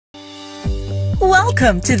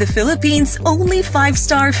Welcome to the Philippines' only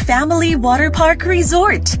 5-star family water park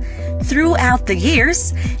resort. Throughout the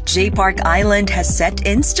years, J Park Island has set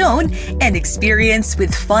in stone an experience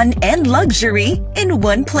with fun and luxury in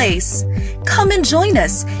one place. Come and join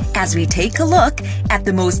us as we take a look at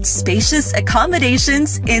the most spacious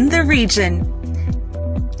accommodations in the region.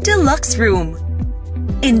 Deluxe Room.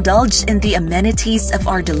 Indulge in the amenities of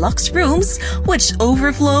our deluxe rooms, which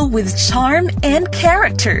overflow with charm and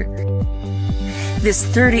character. This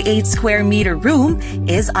 38 square meter room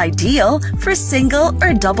is ideal for single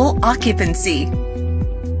or double occupancy.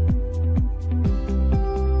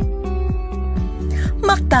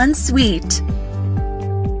 Mactan Suite.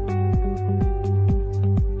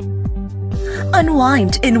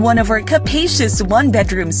 Unwind in one of our capacious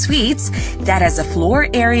one-bedroom suites that has a floor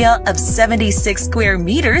area of 76 square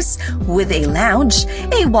meters with a lounge,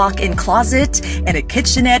 a walk-in closet, and a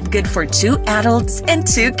kitchenette good for 2 adults and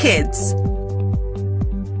 2 kids.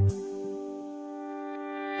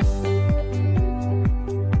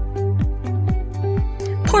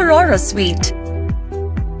 Pororo Suite.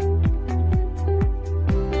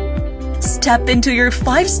 Step into your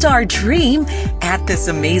 5-star dream at this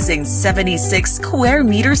amazing 76 square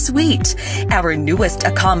meter suite, our newest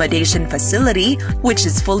accommodation facility, which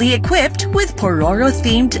is fully equipped with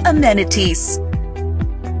Pororo-themed amenities.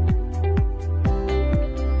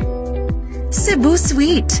 Cebu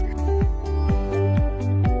Suite.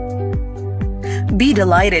 Be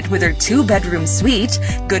delighted with our 2-bedroom suite,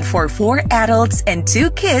 good for 4 adults and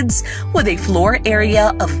 2 kids, with a floor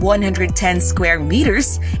area of 110 square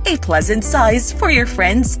meters, a pleasant size for your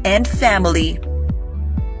friends and family.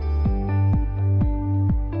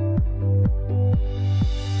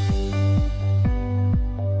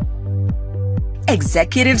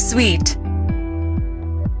 Executive Suite.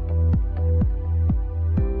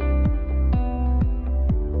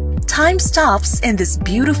 Time stops in this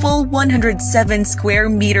beautiful 107 square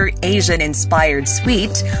meter Asian-inspired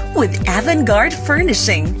suite with avant-garde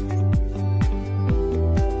furnishing.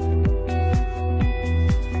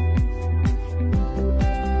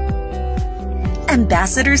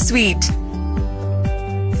 Ambassador Suite.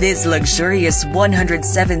 This luxurious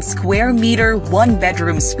 107 square meter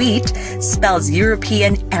 1-bedroom suite spells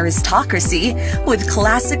European aristocracy with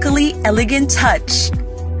classically elegant touch.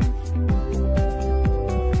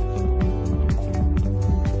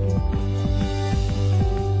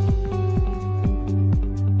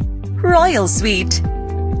 Royal Suite.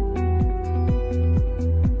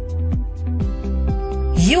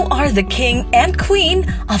 You are the king and queen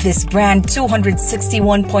of this grand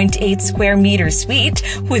 261.8 square meter suite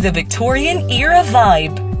with a Victorian era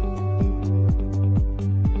vibe.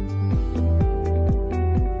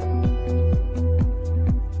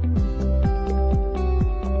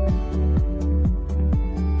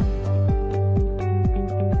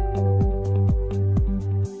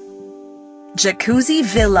 Jacuzzi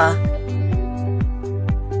Villa.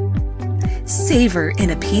 Savor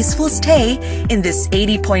in a peaceful stay in this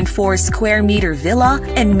 80.4 square meter villa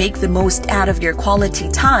and make the most out of your quality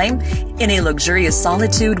time in a luxurious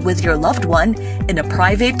solitude with your loved one in a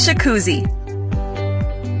private jacuzzi.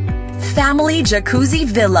 Family Jacuzzi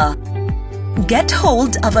Villa. Get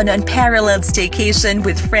hold of an unparalleled staycation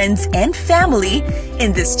with friends and family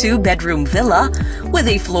in this 2-bedroom villa with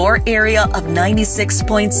a floor area of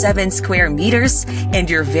 96.7 square meters and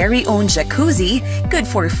your very own jacuzzi, good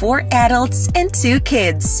for 4 adults and 2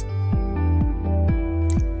 kids.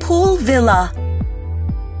 Pool Villa.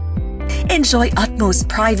 Enjoy utmost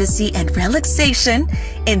privacy and relaxation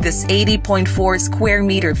in this 80.4 square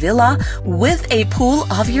meter villa with a pool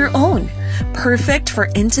of your own, perfect for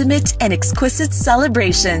intimate and exquisite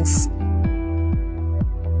celebrations.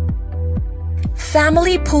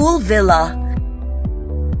 Family Pool Villa.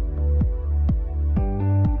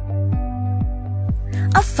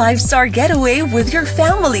 A 5-star getaway with your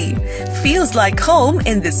family. Feels like home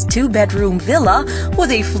in this 2-bedroom villa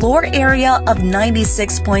with a floor area of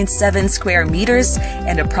 96.7 square meters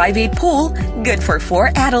and a private pool, good for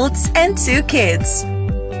 4 adults and 2 kids.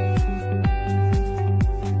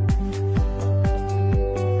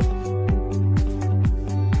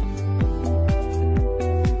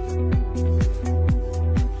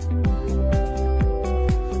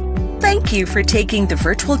 Thank you for taking the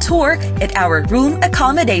virtual tour at our room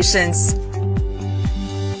accommodations.